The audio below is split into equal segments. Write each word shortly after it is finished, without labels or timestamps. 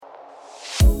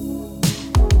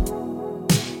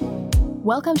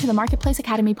Welcome to the Marketplace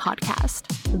Academy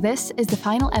podcast. This is the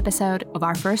final episode of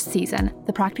our first season,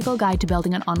 The Practical Guide to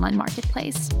Building an Online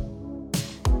Marketplace.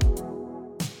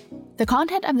 The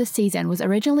content of this season was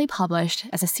originally published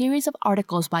as a series of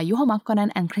articles by Juho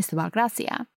Makkonen and Cristobal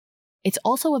Gracia. It's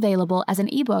also available as an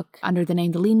ebook under the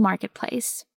name The Lean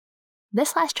Marketplace.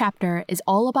 This last chapter is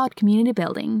all about community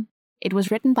building. It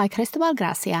was written by Cristobal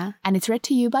Gracia, and it's read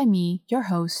to you by me, your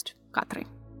host, Katri.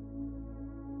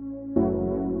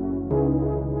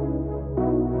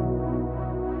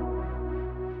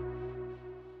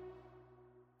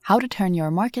 How to turn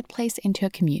your marketplace into a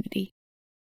community.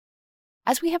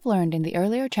 As we have learned in the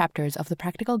earlier chapters of the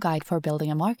Practical Guide for Building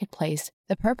a Marketplace,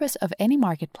 the purpose of any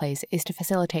marketplace is to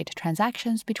facilitate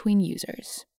transactions between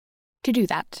users. To do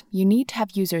that, you need to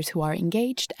have users who are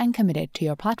engaged and committed to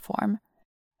your platform.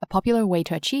 A popular way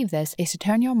to achieve this is to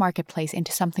turn your marketplace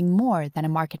into something more than a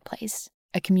marketplace,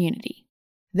 a community.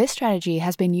 This strategy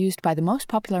has been used by the most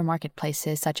popular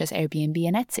marketplaces such as Airbnb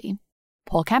and Etsy.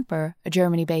 Paul Camper, a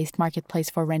Germany-based marketplace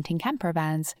for renting camper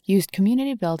vans, used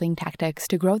community building tactics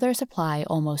to grow their supply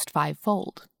almost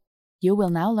five-fold. You will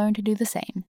now learn to do the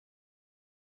same.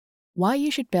 Why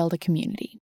you should build a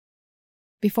community.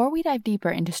 Before we dive deeper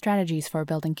into strategies for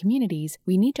building communities,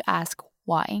 we need to ask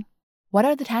why. What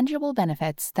are the tangible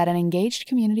benefits that an engaged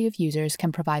community of users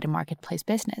can provide a marketplace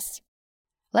business?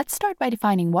 Let's start by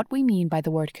defining what we mean by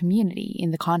the word community in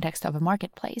the context of a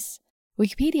marketplace.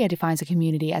 Wikipedia defines a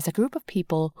community as a group of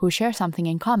people who share something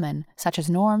in common, such as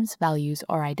norms, values,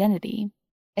 or identity.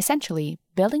 Essentially,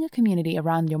 building a community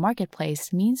around your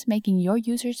marketplace means making your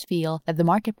users feel that the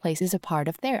marketplace is a part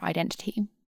of their identity.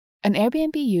 An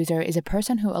Airbnb user is a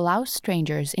person who allows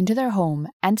strangers into their home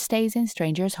and stays in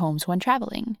strangers' homes when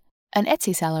traveling. An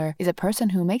Etsy seller is a person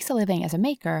who makes a living as a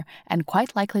maker and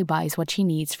quite likely buys what she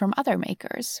needs from other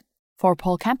makers. For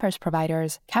Paul Camper's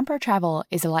providers, camper travel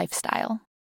is a lifestyle.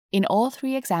 In all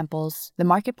three examples, the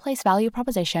marketplace value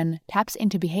proposition taps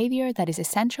into behavior that is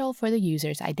essential for the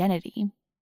user's identity.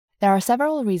 There are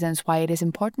several reasons why it is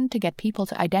important to get people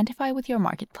to identify with your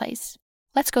marketplace.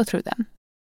 Let's go through them.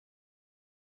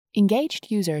 Engaged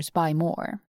users buy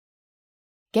more.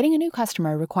 Getting a new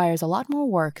customer requires a lot more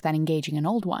work than engaging an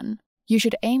old one. You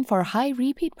should aim for a high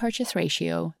repeat purchase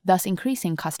ratio, thus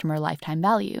increasing customer lifetime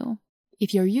value.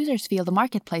 If your users feel the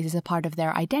marketplace is a part of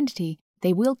their identity,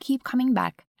 they will keep coming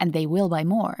back and they will buy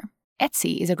more.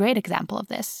 Etsy is a great example of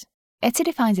this. Etsy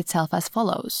defines itself as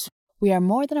follows. We are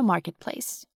more than a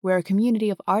marketplace. We're a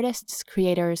community of artists,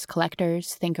 creators,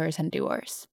 collectors, thinkers, and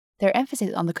doers. Their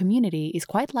emphasis on the community is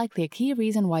quite likely a key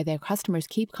reason why their customers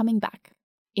keep coming back.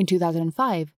 In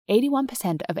 2005,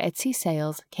 81% of Etsy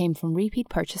sales came from repeat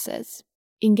purchases.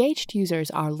 Engaged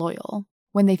users are loyal.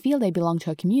 When they feel they belong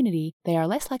to a community, they are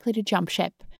less likely to jump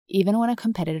ship, even when a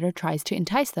competitor tries to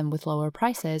entice them with lower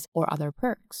prices or other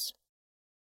perks.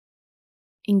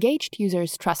 Engaged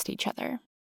users trust each other.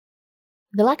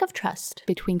 The lack of trust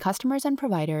between customers and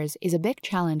providers is a big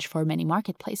challenge for many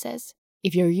marketplaces.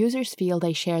 If your users feel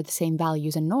they share the same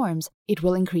values and norms, it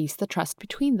will increase the trust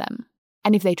between them.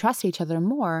 And if they trust each other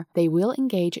more, they will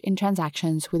engage in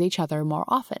transactions with each other more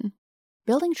often.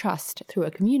 Building trust through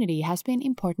a community has been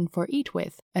important for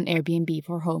EatWith, an Airbnb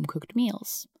for home-cooked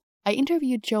meals. I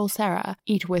interviewed Joel Sarah,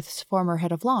 EatWith's former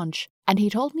head of launch, and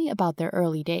he told me about their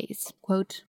early days.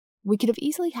 Quote, "We could have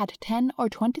easily had 10 or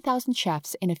 20,000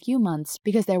 chefs in a few months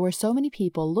because there were so many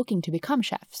people looking to become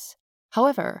chefs.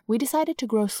 However, we decided to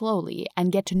grow slowly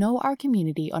and get to know our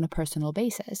community on a personal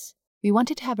basis. We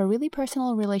wanted to have a really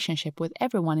personal relationship with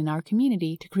everyone in our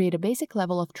community to create a basic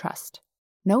level of trust.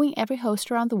 Knowing every host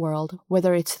around the world,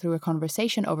 whether it's through a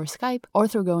conversation over Skype or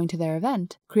through going to their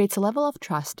event, creates a level of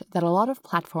trust that a lot of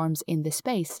platforms in this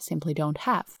space simply don't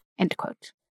have." End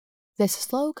quote. This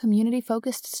slow,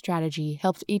 community-focused strategy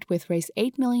helped EatWith raise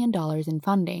 $8 million in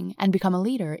funding and become a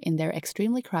leader in their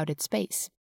extremely crowded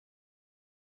space.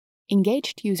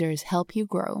 Engaged users help you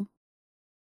grow.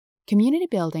 Community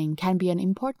building can be an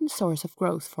important source of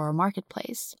growth for a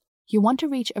marketplace. You want to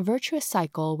reach a virtuous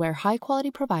cycle where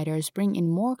high-quality providers bring in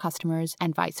more customers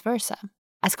and vice versa.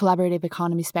 As collaborative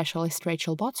economy specialist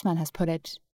Rachel Botsman has put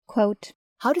it, quote,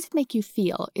 "How does it make you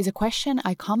feel is a question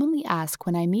I commonly ask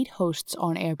when I meet hosts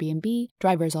on Airbnb,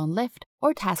 drivers on Lyft,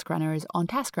 or task runners on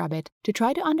TaskRabbit to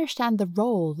try to understand the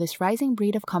role this rising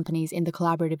breed of companies in the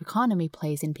collaborative economy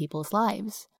plays in people's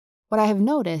lives. What I have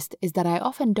noticed is that I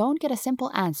often don't get a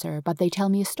simple answer, but they tell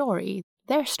me a story,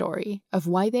 their story, of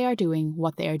why they are doing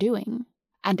what they are doing.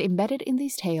 And embedded in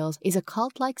these tales is a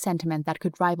cult-like sentiment that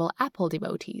could rival Apple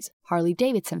devotees,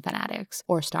 Harley-Davidson fanatics,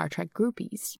 or Star Trek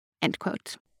groupies." End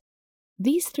quote.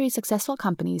 These 3 successful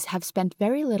companies have spent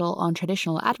very little on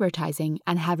traditional advertising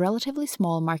and have relatively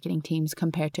small marketing teams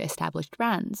compared to established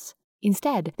brands.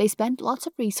 Instead, they spent lots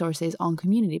of resources on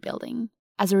community building.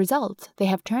 As a result, they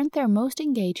have turned their most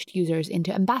engaged users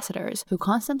into ambassadors who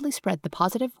constantly spread the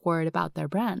positive word about their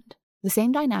brand. The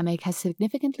same dynamic has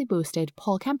significantly boosted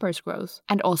Paul Kemper's growth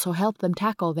and also helped them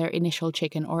tackle their initial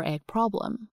chicken or egg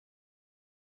problem.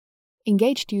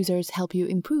 Engaged users help you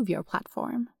improve your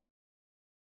platform.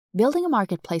 Building a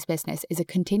marketplace business is a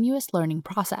continuous learning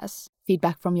process.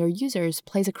 Feedback from your users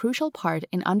plays a crucial part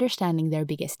in understanding their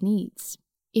biggest needs.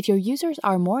 If your users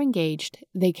are more engaged,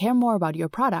 they care more about your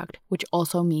product, which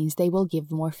also means they will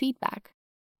give more feedback.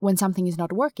 When something is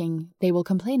not working, they will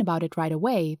complain about it right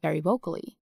away, very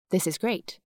vocally. This is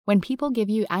great. When people give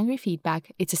you angry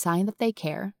feedback, it's a sign that they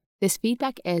care. This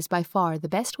feedback is by far the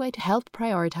best way to help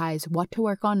prioritize what to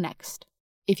work on next.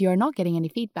 If you are not getting any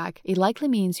feedback, it likely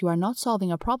means you are not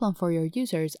solving a problem for your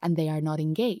users and they are not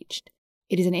engaged.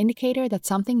 It is an indicator that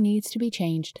something needs to be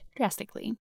changed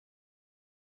drastically.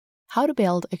 How to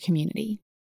build a community.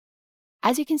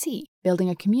 As you can see, building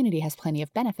a community has plenty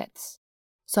of benefits.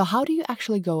 So how do you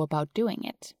actually go about doing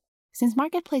it? Since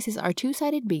marketplaces are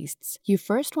two-sided beasts, you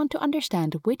first want to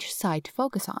understand which side to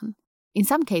focus on. In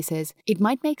some cases, it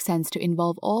might make sense to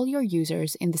involve all your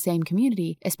users in the same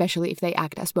community, especially if they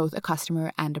act as both a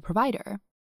customer and a provider.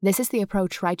 This is the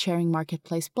approach ride-sharing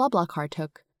marketplace BlaBlaCar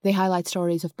took. They highlight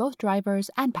stories of both drivers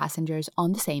and passengers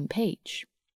on the same page.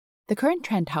 The current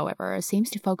trend, however, seems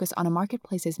to focus on a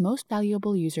marketplace's most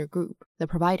valuable user group, the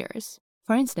providers.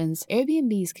 For instance,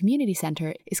 Airbnb's community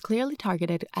center is clearly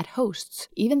targeted at hosts,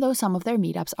 even though some of their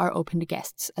meetups are open to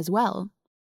guests as well.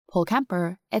 Paul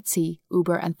Kemper, Etsy,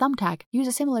 Uber, and Thumbtack use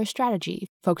a similar strategy,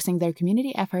 focusing their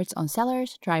community efforts on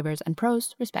sellers, drivers, and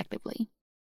pros, respectively.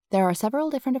 There are several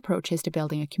different approaches to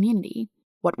building a community.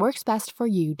 What works best for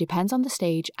you depends on the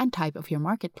stage and type of your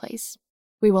marketplace.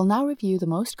 We will now review the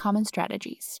most common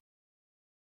strategies.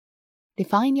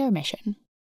 Define your mission.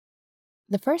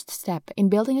 The first step in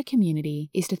building a community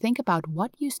is to think about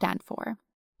what you stand for.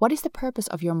 What is the purpose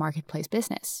of your marketplace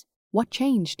business? What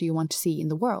change do you want to see in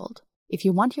the world? If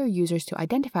you want your users to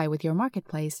identify with your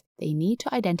marketplace, they need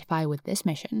to identify with this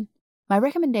mission. My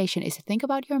recommendation is to think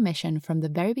about your mission from the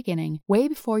very beginning, way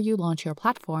before you launch your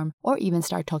platform or even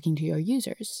start talking to your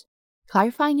users.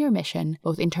 Clarifying your mission,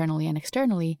 both internally and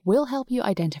externally, will help you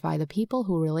identify the people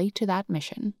who relate to that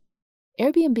mission.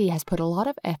 Airbnb has put a lot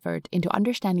of effort into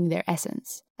understanding their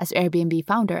essence. As Airbnb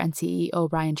founder and CEO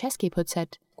Brian Chesky puts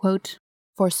it, quote,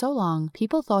 "For so long,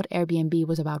 people thought Airbnb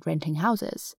was about renting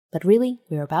houses, but really,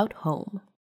 we're about home."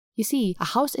 You see, a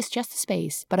house is just a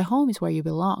space, but a home is where you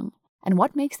belong. And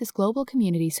what makes this global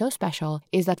community so special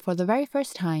is that for the very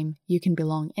first time, you can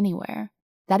belong anywhere.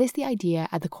 That is the idea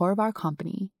at the core of our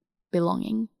company,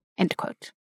 belonging. End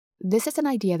quote. This is an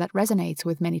idea that resonates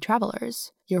with many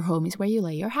travelers. Your home is where you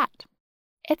lay your hat.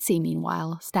 Etsy,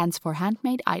 meanwhile, stands for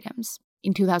handmade items.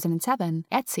 In 2007,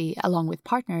 Etsy, along with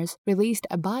partners, released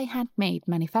a Buy Handmade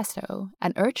manifesto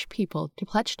and urged people to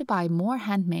pledge to buy more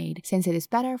handmade since it is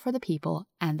better for the people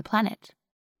and the planet.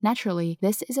 Naturally,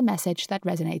 this is a message that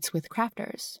resonates with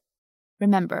crafters.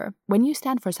 Remember, when you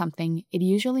stand for something, it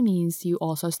usually means you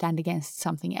also stand against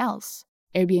something else.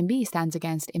 Airbnb stands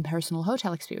against impersonal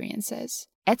hotel experiences.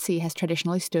 Etsy has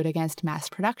traditionally stood against mass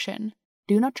production.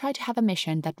 Do not try to have a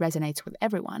mission that resonates with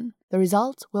everyone. The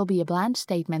result will be a bland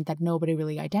statement that nobody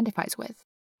really identifies with.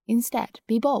 Instead,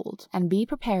 be bold and be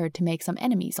prepared to make some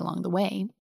enemies along the way.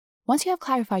 Once you have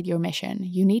clarified your mission,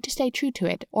 you need to stay true to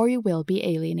it or you will be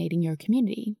alienating your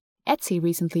community. Etsy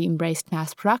recently embraced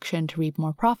mass production to reap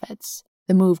more profits.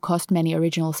 The move caused many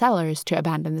original sellers to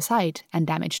abandon the site and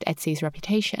damaged Etsy's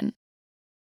reputation.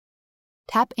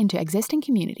 Tap into existing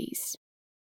communities.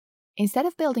 Instead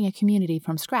of building a community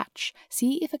from scratch,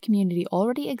 see if a community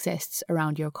already exists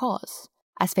around your cause.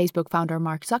 As Facebook founder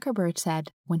Mark Zuckerberg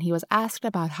said when he was asked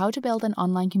about how to build an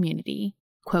online community,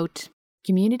 quote,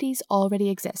 "Communities already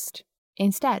exist.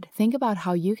 Instead, think about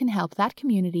how you can help that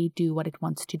community do what it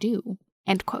wants to do."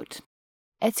 End quote.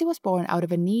 Etsy was born out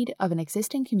of a need of an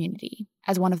existing community.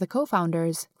 As one of the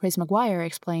co-founders, Chris McGuire,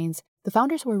 explains, the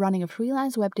founders were running a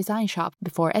freelance web design shop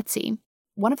before Etsy.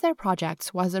 One of their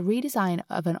projects was a redesign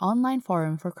of an online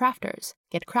forum for crafters,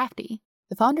 Get Crafty.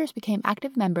 The founders became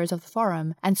active members of the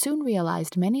forum and soon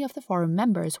realized many of the forum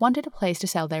members wanted a place to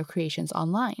sell their creations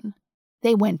online.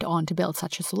 They went on to build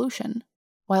such a solution.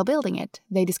 While building it,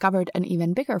 they discovered an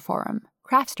even bigger forum,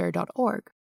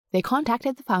 Craftster.org. They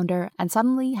contacted the founder and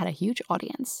suddenly had a huge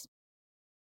audience.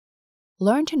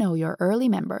 Learn to know your early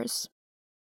members.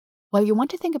 While you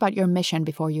want to think about your mission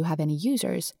before you have any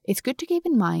users, it's good to keep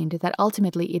in mind that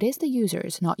ultimately it is the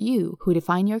users, not you, who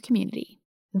define your community.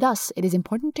 Thus, it is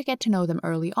important to get to know them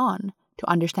early on, to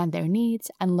understand their needs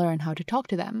and learn how to talk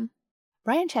to them.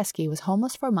 Brian Chesky was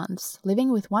homeless for months, living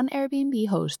with one Airbnb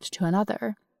host to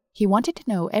another. He wanted to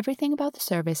know everything about the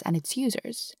service and its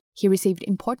users. He received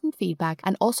important feedback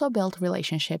and also built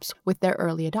relationships with their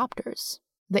early adopters.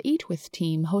 The Eat With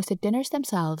team hosted dinners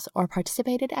themselves or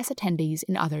participated as attendees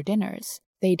in other dinners.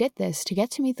 They did this to get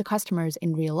to meet the customers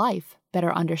in real life,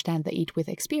 better understand the Eat With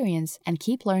experience, and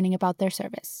keep learning about their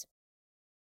service.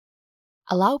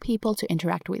 Allow people to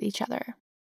interact with each other.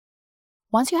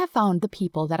 Once you have found the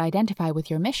people that identify with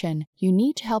your mission, you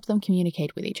need to help them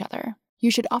communicate with each other.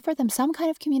 You should offer them some kind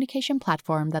of communication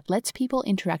platform that lets people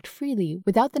interact freely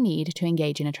without the need to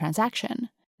engage in a transaction.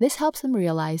 This helps them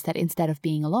realize that instead of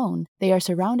being alone, they are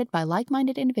surrounded by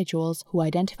like-minded individuals who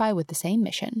identify with the same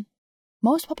mission.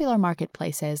 Most popular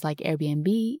marketplaces like Airbnb,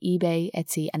 eBay,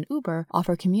 Etsy, and Uber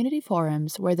offer community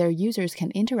forums where their users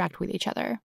can interact with each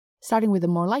other. Starting with a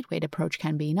more lightweight approach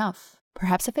can be enough,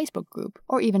 perhaps a Facebook group,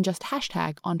 or even just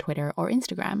hashtag on Twitter or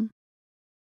Instagram.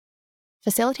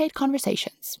 Facilitate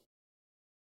conversations.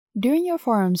 During your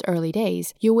forum's early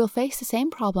days, you will face the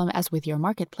same problem as with your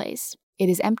marketplace. It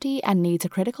is empty and needs a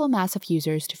critical mass of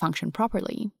users to function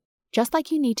properly. Just like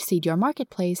you need to seed your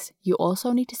marketplace, you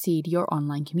also need to seed your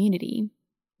online community.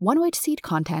 One way to seed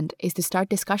content is to start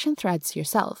discussion threads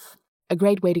yourself. A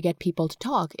great way to get people to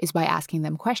talk is by asking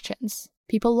them questions.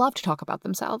 People love to talk about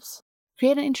themselves.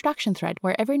 Create an introduction thread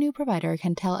where every new provider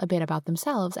can tell a bit about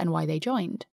themselves and why they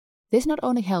joined. This not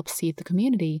only helps seed the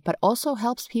community, but also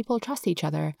helps people trust each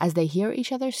other as they hear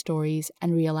each other's stories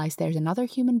and realize there's another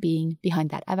human being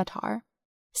behind that avatar.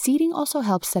 Seeding also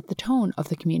helps set the tone of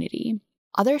the community.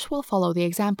 Others will follow the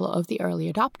example of the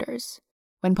early adopters.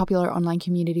 When popular online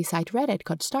community site Reddit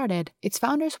got started, its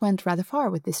founders went rather far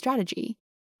with this strategy.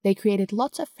 They created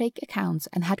lots of fake accounts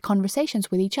and had conversations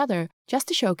with each other just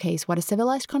to showcase what a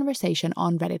civilized conversation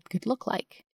on Reddit could look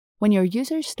like. When your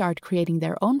users start creating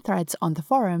their own threads on the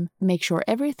forum, make sure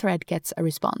every thread gets a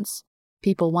response.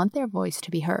 People want their voice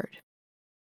to be heard.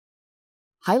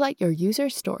 Highlight your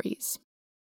users' stories.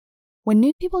 When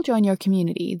new people join your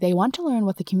community, they want to learn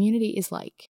what the community is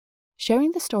like.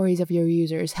 Sharing the stories of your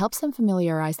users helps them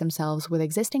familiarize themselves with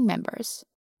existing members.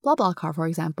 BlaBlaCar, for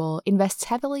example, invests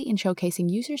heavily in showcasing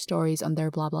user stories on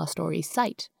their BlaBla Stories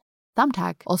site.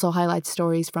 Thumbtack also highlights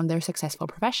stories from their successful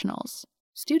professionals.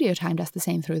 Studio Time does the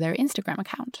same through their Instagram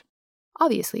account.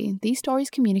 Obviously, these stories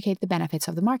communicate the benefits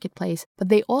of the marketplace, but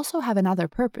they also have another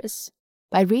purpose.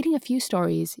 By reading a few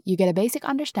stories, you get a basic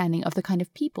understanding of the kind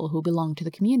of people who belong to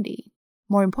the community.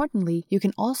 More importantly, you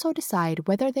can also decide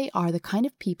whether they are the kind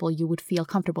of people you would feel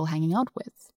comfortable hanging out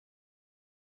with.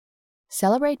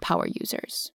 Celebrate power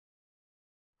users.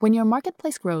 When your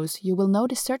marketplace grows, you will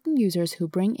notice certain users who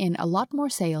bring in a lot more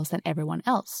sales than everyone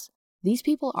else. These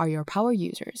people are your power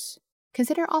users.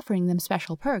 Consider offering them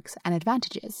special perks and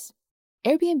advantages.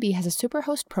 Airbnb has a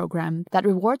Superhost program that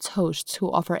rewards hosts who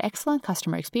offer excellent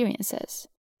customer experiences.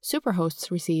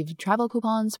 Superhosts receive travel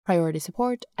coupons, priority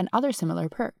support, and other similar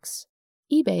perks.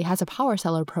 eBay has a power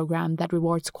seller program that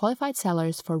rewards qualified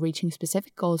sellers for reaching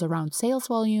specific goals around sales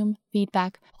volume,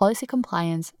 feedback, policy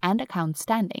compliance, and account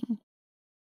standing.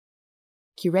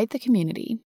 Curate the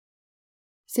community.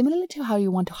 Similarly to how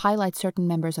you want to highlight certain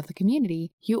members of the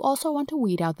community, you also want to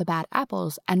weed out the bad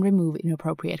apples and remove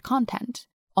inappropriate content.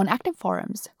 On active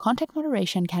forums, content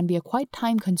moderation can be a quite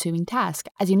time-consuming task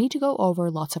as you need to go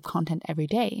over lots of content every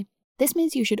day. This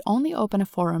means you should only open a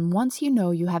forum once you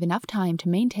know you have enough time to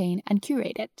maintain and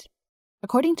curate it.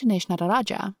 According to Nish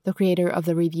Nataraja, the creator of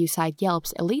the review site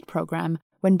Yelp's Elite program,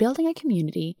 when building a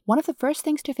community, one of the first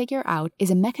things to figure out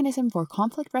is a mechanism for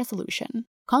conflict resolution.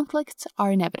 Conflicts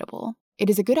are inevitable. It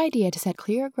is a good idea to set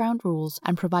clear ground rules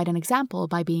and provide an example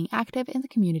by being active in the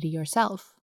community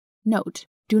yourself. Note: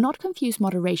 do not confuse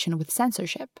moderation with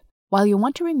censorship. While you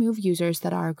want to remove users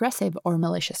that are aggressive or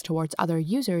malicious towards other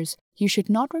users, you should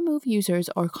not remove users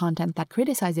or content that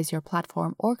criticizes your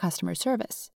platform or customer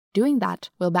service. Doing that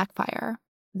will backfire.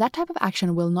 That type of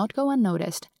action will not go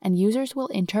unnoticed, and users will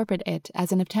interpret it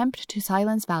as an attempt to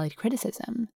silence valid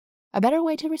criticism. A better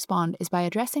way to respond is by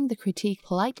addressing the critique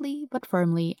politely but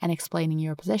firmly and explaining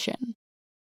your position.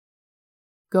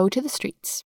 Go to the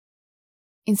streets.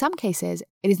 In some cases,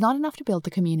 it is not enough to build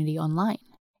the community online.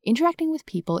 Interacting with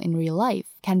people in real life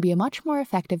can be a much more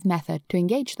effective method to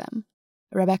engage them.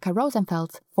 Rebecca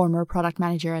Rosenfeld, former product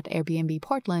manager at Airbnb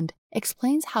Portland,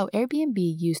 explains how Airbnb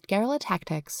used guerrilla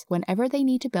tactics whenever they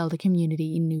need to build a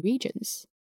community in new regions.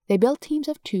 They built teams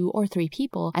of 2 or 3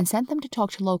 people and sent them to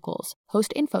talk to locals,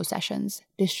 host info sessions,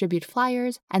 distribute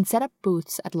flyers, and set up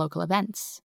booths at local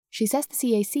events. She says the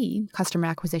CAC, customer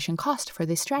acquisition cost for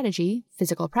this strategy,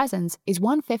 physical presence, is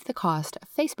 1/5 the cost of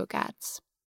Facebook ads.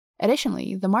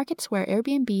 Additionally, the markets where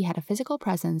Airbnb had a physical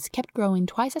presence kept growing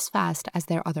twice as fast as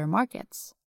their other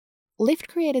markets. Lyft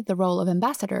created the role of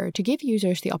ambassador to give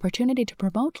users the opportunity to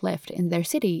promote Lyft in their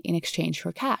city in exchange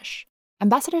for cash.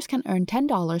 Ambassadors can earn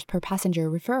 $10 per passenger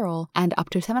referral and up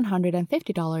to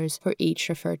 $750 for each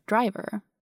referred driver.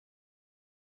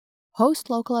 Host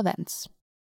local events.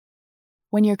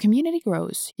 When your community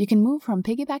grows, you can move from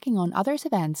piggybacking on others'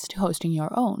 events to hosting your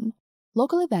own.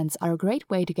 Local events are a great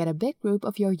way to get a big group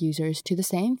of your users to the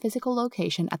same physical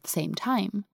location at the same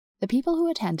time. The people who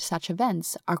attend such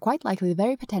events are quite likely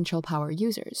very potential power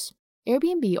users.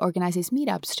 Airbnb organizes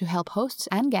meetups to help hosts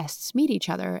and guests meet each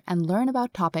other and learn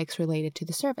about topics related to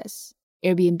the service.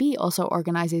 Airbnb also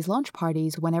organizes launch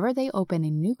parties whenever they open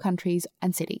in new countries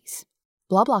and cities.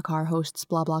 BlaBlaCar hosts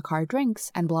BlaBlaCar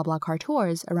drinks and BlaBlaCar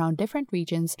tours around different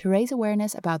regions to raise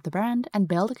awareness about the brand and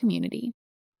build a community.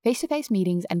 Face-to-face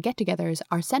meetings and get-togethers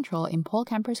are central in Paul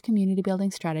Kemper's community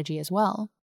building strategy as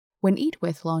well. When Eat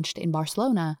With launched in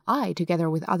Barcelona, I, together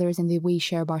with others in the We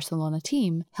Share Barcelona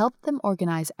team, helped them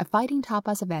organize a fighting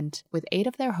tapas event with 8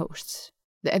 of their hosts.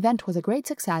 The event was a great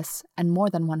success and more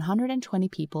than 120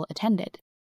 people attended.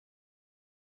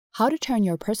 How to turn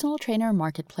your personal trainer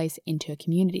marketplace into a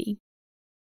community.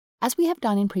 As we have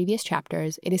done in previous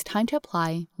chapters, it is time to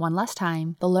apply, one last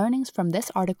time, the learnings from this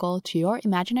article to your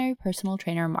imaginary personal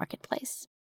trainer marketplace.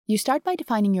 You start by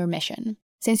defining your mission.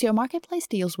 Since your marketplace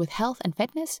deals with health and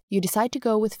fitness, you decide to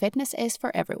go with fitness is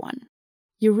for everyone.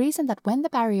 You reason that when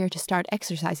the barrier to start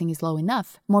exercising is low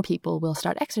enough, more people will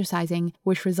start exercising,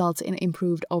 which results in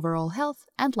improved overall health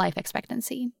and life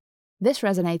expectancy. This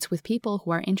resonates with people who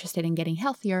are interested in getting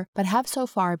healthier but have so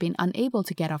far been unable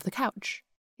to get off the couch.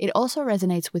 It also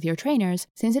resonates with your trainers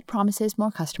since it promises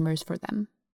more customers for them.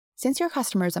 Since your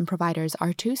customers and providers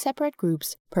are 2 separate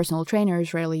groups, personal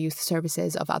trainers rarely use the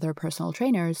services of other personal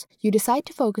trainers, you decide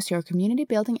to focus your community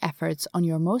building efforts on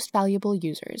your most valuable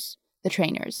users, the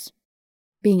trainers.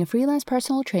 Being a freelance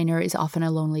personal trainer is often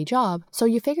a lonely job, so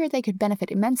you figure they could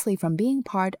benefit immensely from being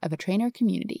part of a trainer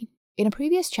community. In a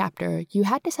previous chapter, you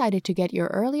had decided to get your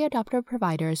early adopter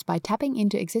providers by tapping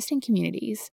into existing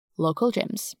communities, local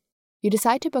gyms. You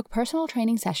decide to book personal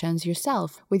training sessions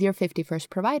yourself with your 51st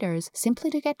providers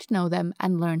simply to get to know them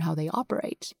and learn how they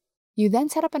operate. You then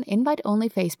set up an invite-only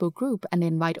Facebook group and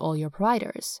invite all your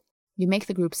providers. You make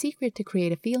the group secret to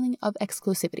create a feeling of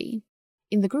exclusivity.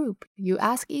 In the group, you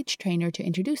ask each trainer to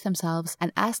introduce themselves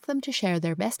and ask them to share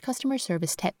their best customer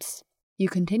service tips. You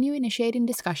continue initiating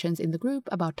discussions in the group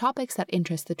about topics that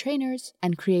interest the trainers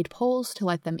and create polls to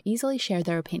let them easily share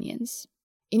their opinions.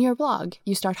 In your blog,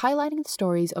 you start highlighting the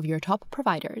stories of your top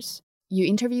providers. You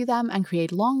interview them and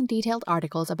create long, detailed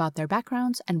articles about their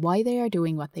backgrounds and why they are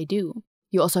doing what they do.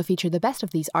 You also feature the best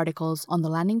of these articles on the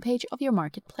landing page of your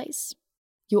marketplace.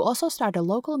 You also start a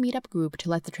local meetup group to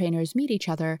let the trainers meet each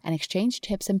other and exchange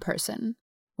tips in person.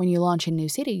 When you launch in new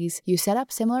cities, you set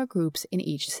up similar groups in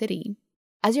each city.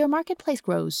 As your marketplace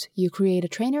grows, you create a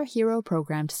trainer hero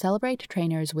program to celebrate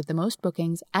trainers with the most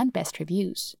bookings and best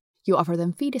reviews. You offer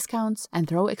them fee discounts and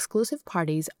throw exclusive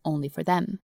parties only for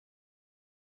them.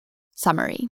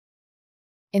 Summary.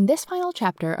 In this final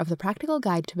chapter of the Practical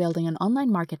Guide to Building an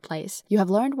Online Marketplace, you have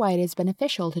learned why it is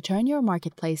beneficial to turn your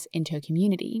marketplace into a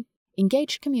community.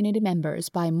 Engaged community members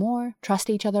buy more, trust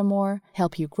each other more,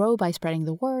 help you grow by spreading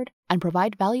the word, and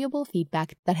provide valuable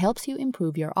feedback that helps you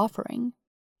improve your offering.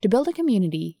 To build a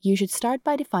community, you should start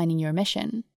by defining your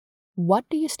mission. What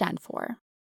do you stand for?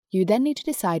 You then need to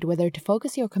decide whether to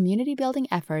focus your community building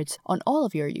efforts on all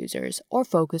of your users or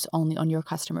focus only on your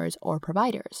customers or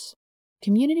providers.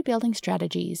 Community building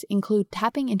strategies include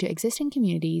tapping into existing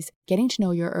communities, getting to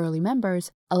know your early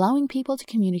members, allowing people to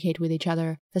communicate with each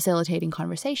other, facilitating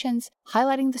conversations,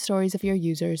 highlighting the stories of your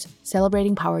users,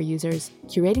 celebrating power users,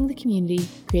 curating the community,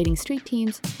 creating street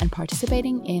teams, and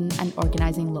participating in and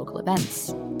organizing local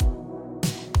events.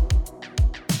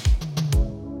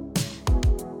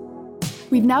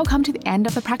 We've now come to the end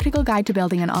of the Practical Guide to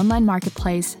Building an Online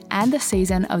Marketplace and this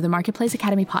season of the Marketplace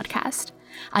Academy podcast.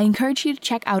 I encourage you to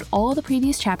check out all the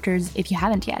previous chapters if you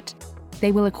haven't yet.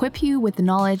 They will equip you with the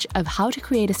knowledge of how to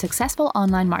create a successful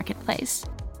online marketplace.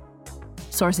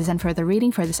 Sources and further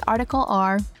reading for this article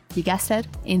are, you guessed it,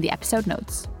 in the episode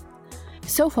notes.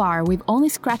 So far, we've only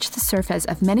scratched the surface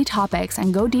of many topics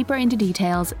and go deeper into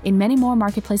details in many more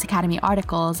Marketplace Academy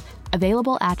articles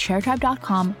available at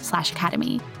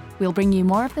sharetribe.com/academy. We'll bring you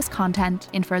more of this content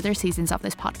in further seasons of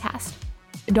this podcast.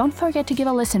 don't forget to give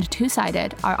a listen to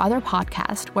Two-Sided, our other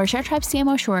podcast, where ShareTribe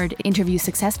CMO Short interviews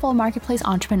successful marketplace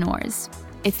entrepreneurs.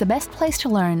 It's the best place to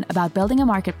learn about building a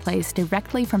marketplace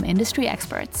directly from industry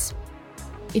experts.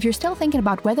 If you're still thinking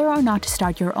about whether or not to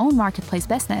start your own marketplace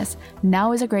business,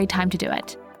 now is a great time to do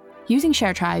it. Using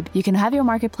ShareTribe, you can have your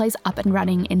marketplace up and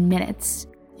running in minutes.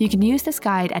 You can use this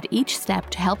guide at each step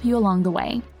to help you along the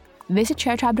way. Visit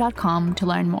sharetribe.com to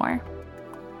learn more.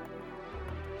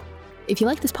 If you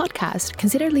like this podcast,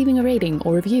 consider leaving a rating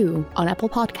or review on Apple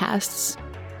Podcasts.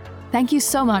 Thank you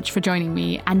so much for joining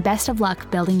me, and best of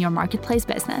luck building your marketplace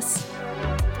business.